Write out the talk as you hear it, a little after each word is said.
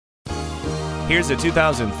Here's a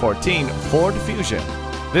 2014 Ford Fusion.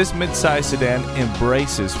 This midsize sedan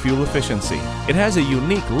embraces fuel efficiency. It has a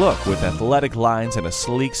unique look with athletic lines and a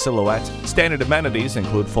sleek silhouette. Standard amenities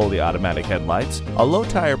include fully automatic headlights, a low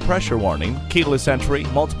tire pressure warning, keyless entry,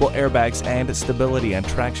 multiple airbags, and stability and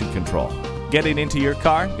traction control. Getting into your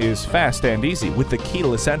car is fast and easy with the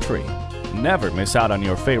keyless entry. Never miss out on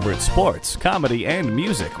your favorite sports, comedy, and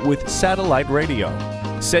music with satellite radio.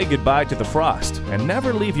 Say goodbye to the frost and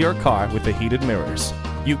never leave your car with the heated mirrors.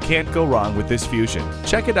 You can't go wrong with this Fusion.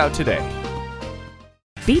 Check it out today.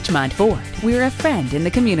 Beechmont Ford, we're a friend in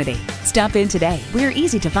the community. Stop in today. We're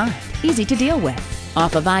easy to find, easy to deal with.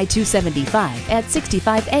 Off of I-275 at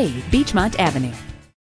 65A Beechmont Avenue.